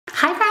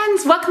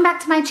friends, welcome back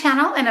to my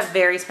channel and a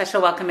very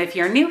special welcome if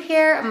you're new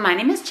here. My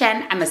name is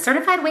Jen. I'm a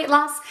certified weight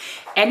loss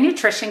and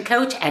nutrition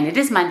coach, and it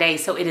is Monday,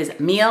 so it is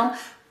meal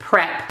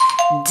prep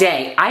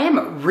day. I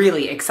am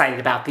really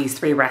excited about these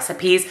 3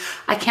 recipes.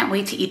 I can't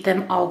wait to eat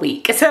them all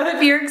week. So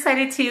if you're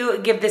excited to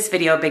give this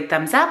video a big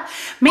thumbs up,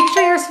 make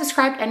sure you're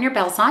subscribed and your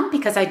bell's on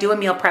because I do a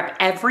meal prep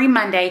every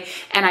Monday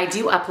and I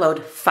do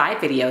upload 5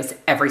 videos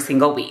every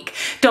single week.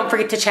 Don't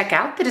forget to check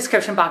out the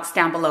description box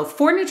down below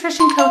for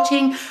nutrition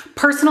coaching,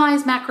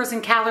 personalized macros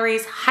and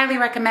calories. Highly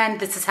recommend.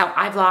 This is how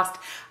I've lost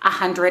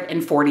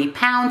 140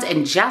 pounds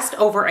in just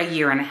over a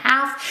year and a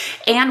half,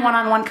 and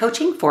one-on-one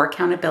coaching for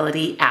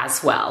accountability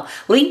as well.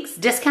 Links,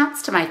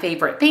 discounts to my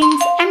favorite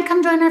things, and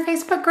come join our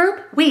Facebook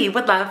group. We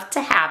would love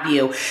to have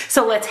you.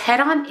 So let's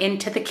head on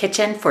into the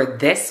kitchen for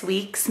this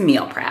week's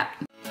meal prep.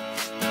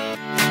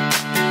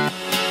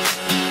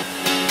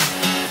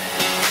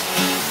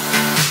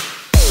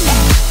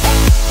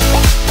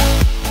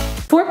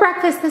 For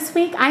breakfast this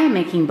week, I am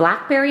making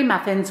blackberry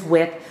muffins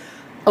with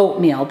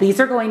oatmeal. These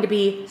are going to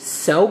be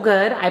so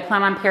good. I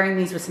plan on pairing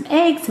these with some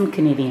eggs, some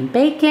Canadian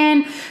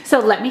bacon. So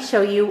let me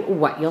show you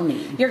what you'll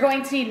need. You're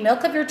going to need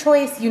milk of your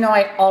choice. You know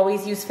I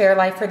always use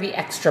Fairlife for the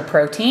extra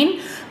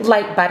protein,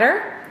 light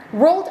butter,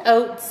 rolled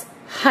oats,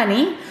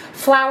 honey,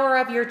 flour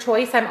of your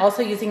choice. I'm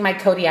also using my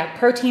Kodiak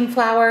protein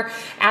flour.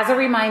 As a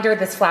reminder,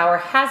 this flour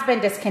has been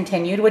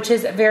discontinued, which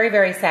is very,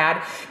 very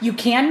sad. You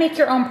can make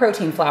your own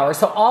protein flour.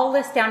 So I'll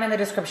list down in the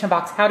description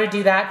box how to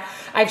do that.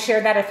 I've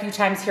shared that a few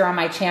times here on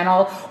my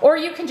channel, or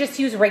you can just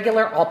use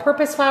regular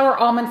all-purpose flour,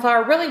 almond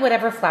flour, really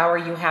whatever flour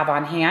you have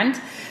on hand.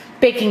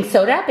 Baking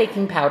soda,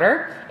 baking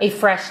powder, a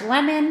fresh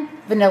lemon,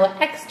 vanilla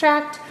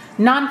extract,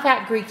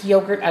 non-fat Greek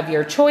yogurt of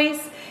your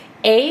choice,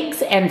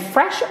 eggs, and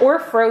fresh or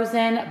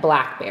frozen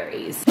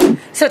blackberries.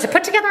 So to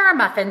put together our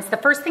muffins, the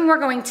first thing we're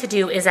going to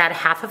do is add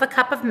 1/2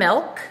 cup of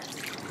milk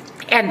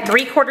and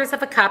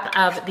 3/4 cup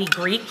of the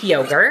Greek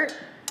yogurt,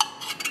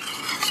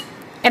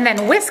 and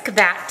then whisk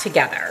that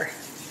together.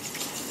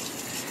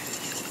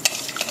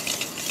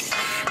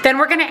 Then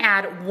we're gonna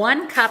add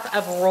 1 cup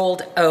of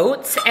rolled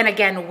oats, and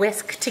again,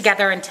 whisk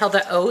together until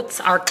the oats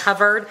are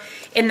covered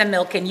in the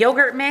milk and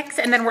yogurt mix.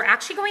 And then we're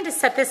actually going to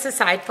set this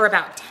aside for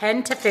about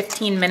 10 to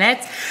 15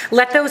 minutes.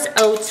 Let those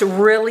oats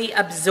really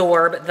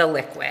absorb the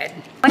liquid.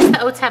 Once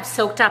the oats have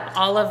soaked up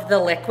all of the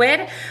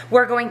liquid,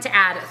 we're going to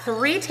add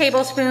 3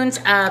 tablespoons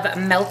of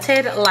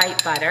melted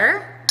light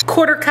butter,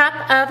 1/4 cup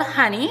of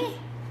honey,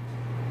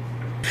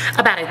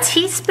 about a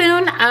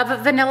teaspoon of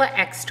vanilla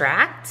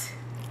extract,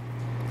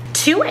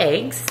 2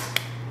 eggs,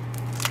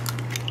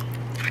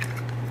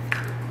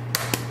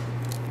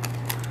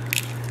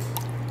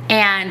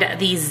 and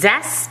the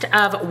zest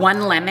of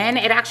 1 lemon.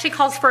 It actually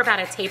calls for about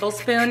a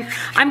tablespoon.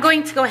 I'm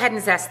going to go ahead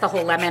and zest the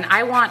whole lemon.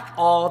 I want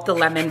all the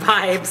lemon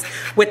vibes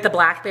with the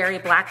blackberry.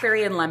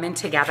 Blackberry and lemon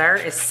together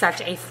is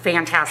such a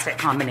fantastic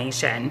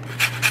combination.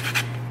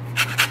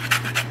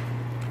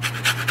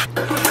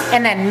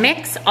 And then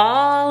mix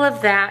all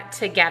of that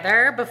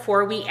together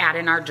before we add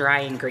in our dry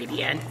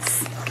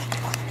ingredients.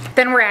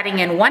 Then we're adding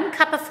in 1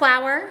 cup of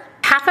flour,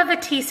 1/2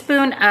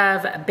 teaspoon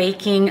of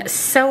baking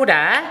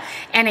soda,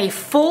 and a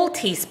full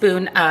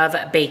teaspoon of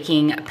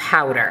baking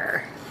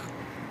powder.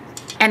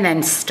 And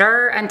then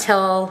stir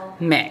until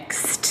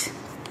mixed.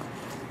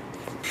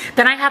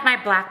 Then I have my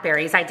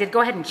blackberries. I did go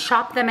ahead and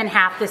chop them in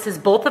half. This is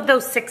both of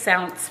those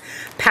 6-ounce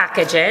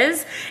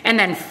packages. And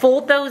then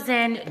fold those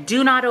in.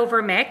 Do not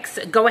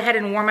overmix. Go ahead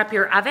and warm up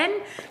your oven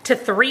to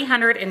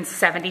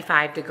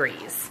 375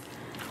 degrees.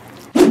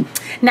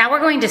 Now we're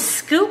going to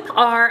scoop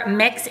our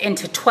mix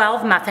into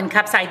 12 muffin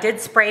cups. I did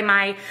spray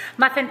my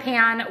muffin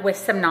pan with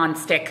some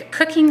nonstick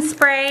cooking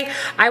spray.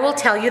 I will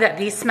tell you that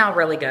these smell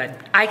really good.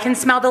 I can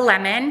smell the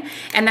lemon,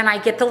 and then I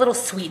get the little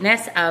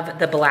sweetness of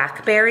the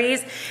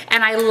blackberries.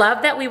 And I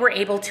love that we were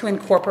able to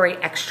incorporate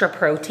extra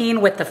protein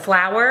with the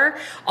flour.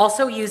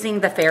 Also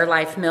using the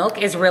Fairlife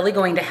milk is really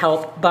going to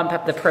help bump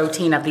up the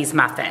protein of these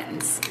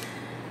muffins.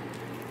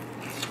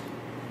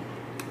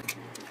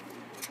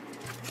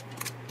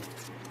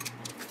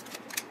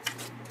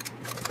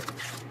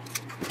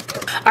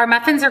 Our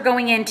muffins are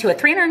going into a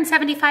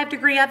 375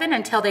 degree oven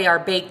until they are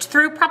baked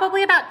through,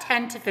 probably about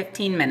 10 to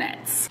 15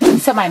 minutes.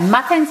 So my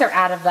muffins are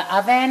out of the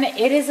oven.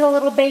 It is a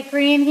little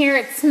bakery in here.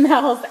 It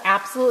smells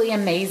absolutely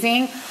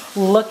amazing.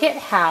 Look at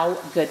how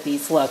good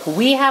these look.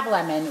 We have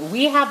lemon,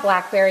 we have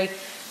blackberry,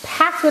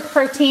 packed with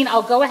protein.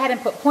 I'll go ahead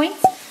and put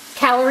points,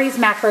 calories,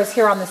 macros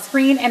here on the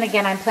screen. And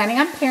again, I'm planning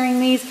on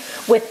pairing these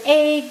with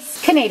eggs,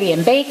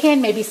 Canadian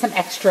bacon, maybe some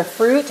extra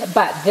fruit,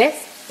 but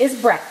this is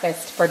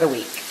breakfast for the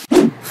week.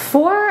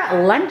 For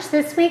lunch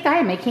this week, I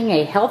am making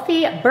a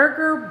healthy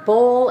burger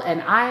bowl,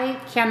 and I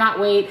cannot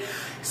wait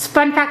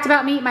Fun fact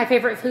about me, my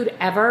favorite food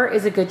ever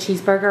is a good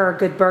cheeseburger or a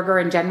good burger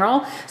in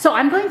general. So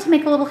I'm going to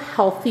make a little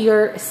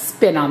healthier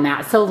spin on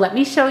that. So let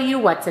me show you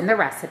what's in the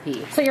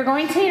recipe. So you're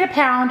going to need a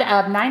pound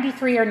of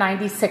 93 or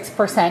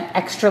 96%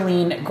 extra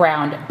lean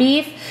ground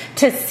beef.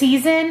 To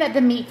season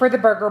the meat for the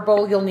burger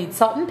bowl, you'll need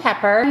salt and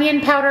pepper,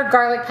 onion powder,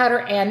 garlic powder,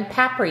 and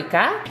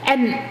paprika.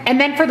 And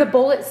then for the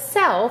bowl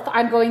itself,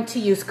 I'm going to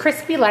use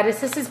crispy lettuce.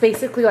 This is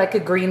basically like a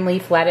green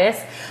leaf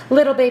lettuce,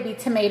 little baby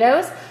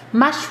tomatoes,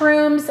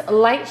 mushrooms,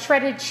 light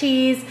shredded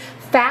cheese,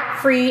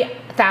 fat-free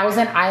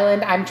Thousand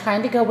Island. I'm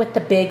trying to go with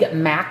the Big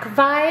Mac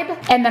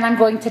vibe. And then I'm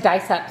going to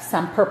dice up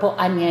some purple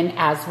onion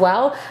as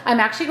well. I'm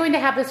actually going to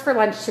have this for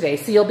lunch today,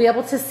 so you'll be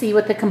able to see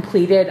what the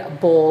completed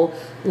bowl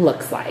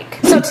looks like.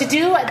 So to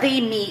do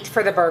the meat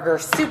for the burger,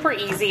 super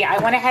easy. I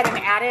went ahead and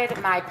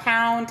added my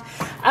pound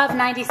of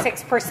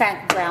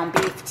 96% ground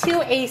beef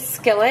to a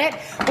skillet.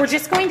 We're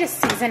just going to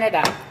season it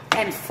up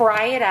and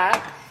fry it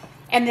up.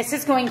 And this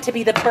is going to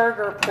be the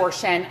burger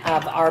portion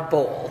of our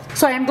bowl.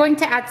 So I am going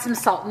to add some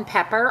salt and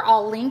pepper.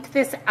 I'll link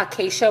this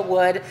acacia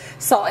wood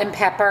salt and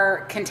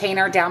pepper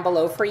container down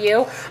below for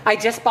you. I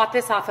just bought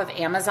this off of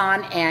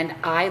Amazon and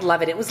I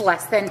love it. It was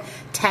less than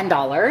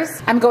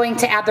 $10. I'm going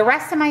to add the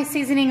rest of my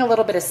seasoning, a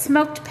little bit of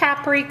smoked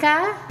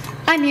paprika,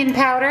 onion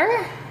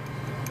powder,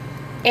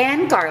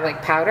 and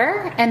garlic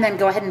powder, and then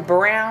go ahead and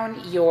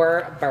brown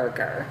your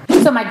burger.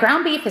 So my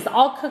ground beef is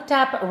all cooked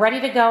up,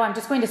 ready to go. I'm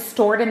just going to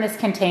store it in this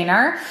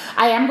container.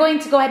 I am going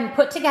to go ahead and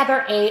put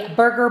together a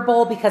burger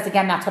bowl because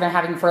again, that's what I'm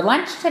having for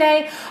lunch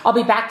today. I'll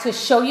be back to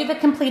show you the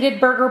completed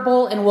burger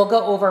bowl and we'll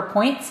go over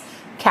points,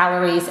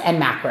 calories,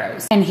 and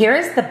macros. And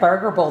here's the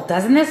burger bowl.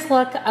 Doesn't this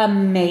look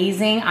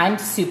amazing? I'm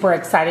super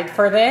excited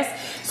for this.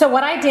 So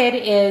what I did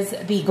is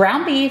the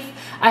ground beef,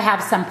 I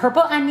have some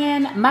purple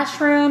onion,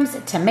 mushrooms,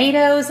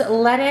 tomatoes,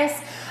 lettuce,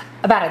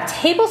 about a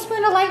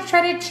tablespoon of light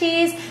shredded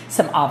cheese,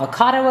 some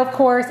avocado, of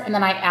course, and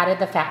then I added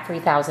the fat-free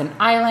Thousand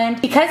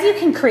Island. Because you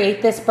can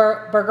create this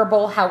burger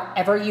bowl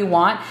however you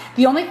want,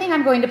 the only thing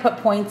I'm going to put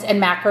points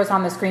and macros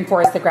on the screen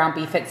for is the ground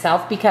beef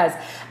itself, because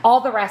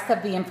all the rest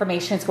of the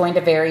information is going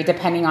to vary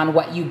depending on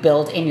what you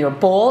build in your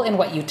bowl and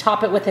what you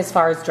top it with as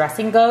far as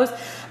dressing goes.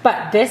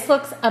 But this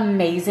looks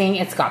amazing.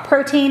 It's got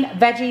protein,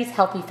 veggies,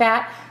 healthy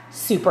fat.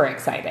 Super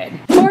excited.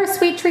 For a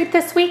sweet treat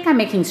this week, I'm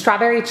making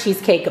strawberry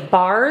cheesecake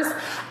bars.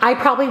 I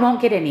probably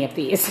won't get any of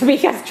these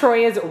because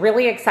Troy is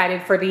really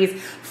excited for these.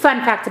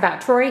 Fun fact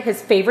about Troy,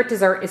 his favorite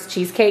dessert is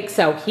cheesecake,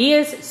 so he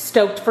is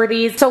stoked for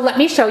these. So let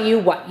me show you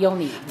what you'll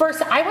need.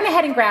 First, I went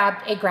ahead and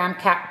grabbed a graham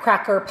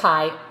cracker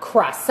pie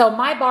crust. So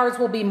my bars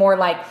will be more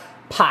like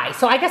pie.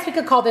 So I guess we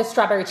could call this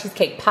strawberry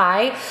cheesecake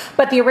pie,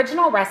 but the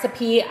original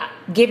recipe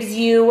gives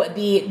you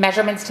the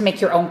measurements to make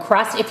your own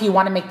crust if you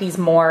want to make these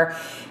more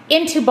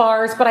into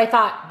bars, but I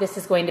thought this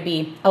is going to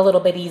be a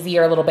little bit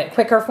easier, a little bit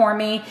quicker for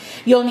me.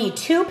 You'll need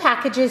 2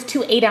 packages,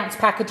 2 8-ounce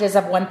packages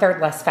of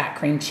 1/3 less fat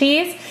cream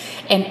cheese,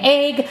 an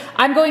egg.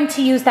 I'm going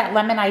to use that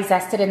lemon I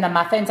zested in the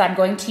muffins. I'm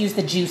going to use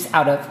the juice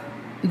out of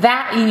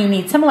that, and you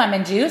need some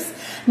lemon juice,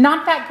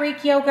 non-fat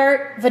Greek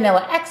yogurt,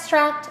 vanilla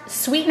extract,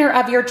 sweetener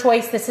of your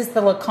choice. This is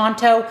the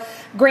LAKANTO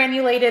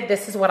granulated.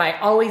 This is what I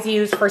always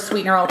use for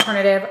sweetener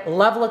alternative.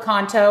 Love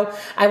LAKANTO.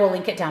 I will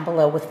link it down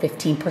below with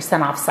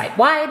 15% off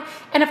site-wide,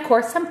 and of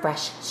course some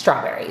fresh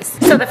strawberries.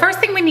 So the first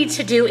thing we need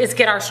to do is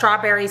get our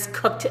strawberries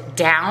cooked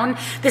down.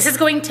 This is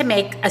going to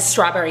make a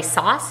strawberry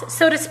sauce,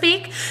 so to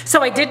speak.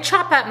 So I did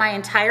chop up my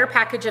entire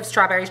package of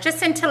strawberries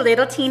just into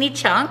little teeny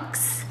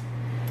chunks.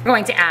 I'm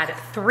going to add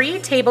 3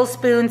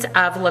 tablespoons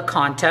of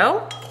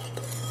LAKANTO.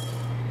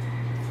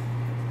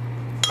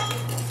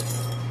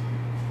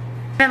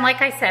 And like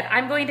I said,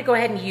 I'm going to go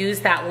ahead and use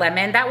that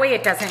lemon. That way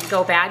it doesn't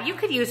go bad. You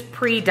could use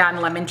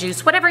pre-done lemon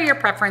juice, whatever your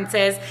preference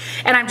is.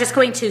 And I'm just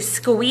going to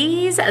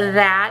squeeze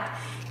that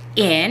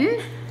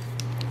in.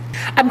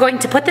 I'm going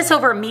to put this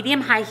over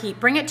medium-high heat,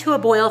 bring it to a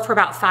boil for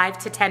about 5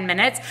 to 10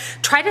 minutes.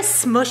 Try to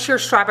smush your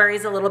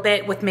strawberries a little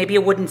bit with maybe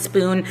a wooden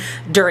spoon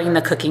during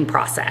the cooking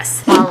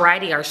process.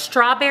 Alrighty, our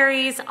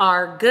strawberries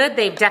are good.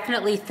 They've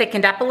definitely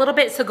thickened up a little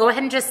bit, so go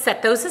ahead and just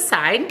set those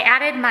aside. I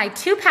added my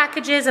 2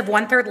 packages of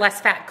 1/3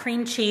 less fat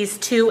cream cheese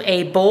to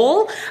a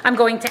bowl. I'm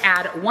going to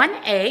add 1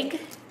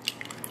 egg,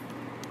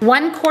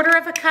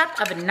 1/4 cup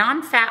of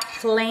non-fat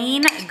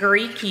plain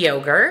Greek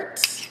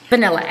yogurt,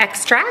 vanilla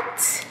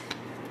extract,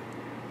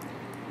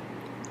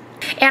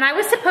 and I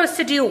was supposed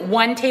to do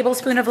 1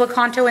 tablespoon of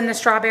LAKANTO in the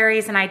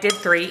strawberries, and I did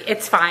 3.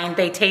 It's fine.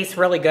 They taste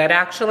really good,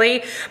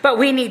 actually. But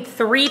we need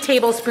 3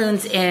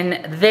 tablespoons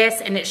in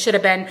this, and it should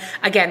have been,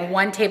 again,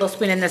 1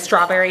 tablespoon in the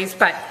strawberries.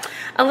 But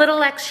a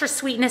little extra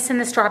sweetness in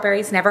the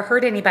strawberries never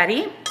hurt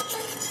anybody.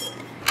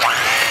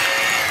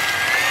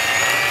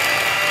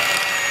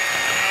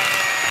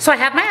 So I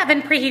have my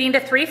oven preheating to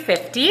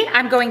 350.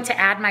 I'm going to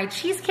add my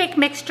cheesecake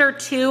mixture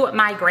to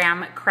my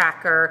graham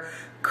cracker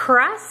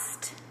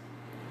crust.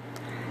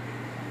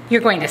 You're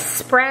going to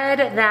spread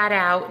that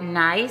out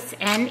nice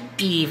and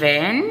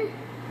even.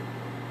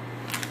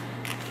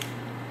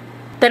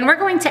 Then we're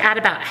going to add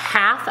about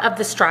half of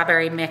the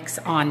strawberry mix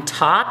on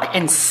top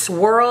and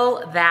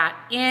swirl that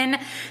in.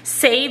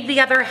 Save the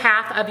other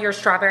half of your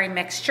strawberry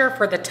mixture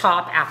for the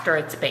top after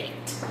it's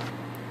baked.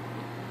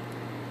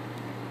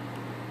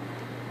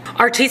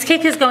 Our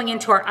cheesecake is going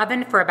into our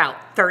oven for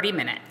about 30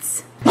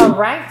 minutes. All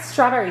right,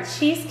 strawberry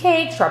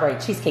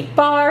cheesecake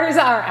bars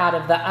are out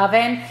of the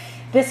oven.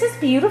 This is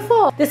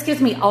beautiful. This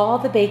gives me all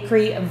the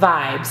bakery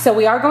vibes. So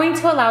we are going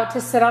to allow it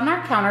to sit on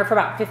our counter for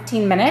about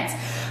 15 minutes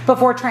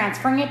before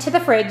transferring it to the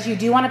fridge. You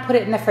do want to put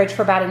it in the fridge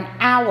for about an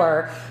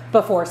hour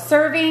before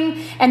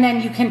serving, and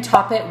then you can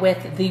top it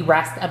with the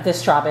rest of the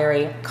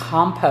strawberry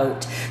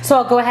compote. So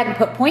I'll go ahead and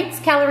put points,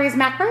 calories,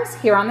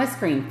 macros here on the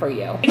screen for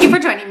you. Thank you for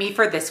joining me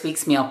for this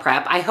week's meal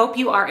prep. I hope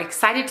you are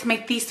excited to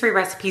make these 3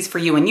 recipes for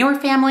you and your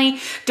family.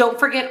 Don't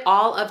forget,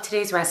 all of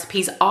today's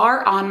recipes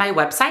are on my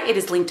website. It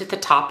is linked at the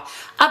top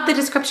of the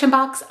description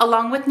box,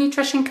 along with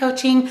nutrition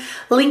coaching,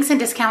 links and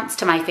discounts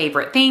to my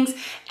favorite things,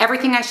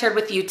 everything I shared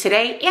with you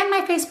today, and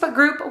my Facebook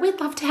group. We'd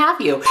love to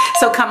have you.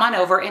 So come on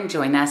over and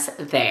join us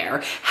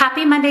there.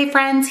 Happy Monday,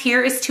 friends.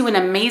 Here is to an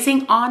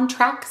amazing, on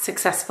track,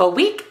 successful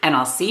week, and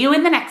I'll see you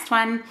in the next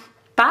one.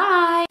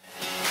 Bye.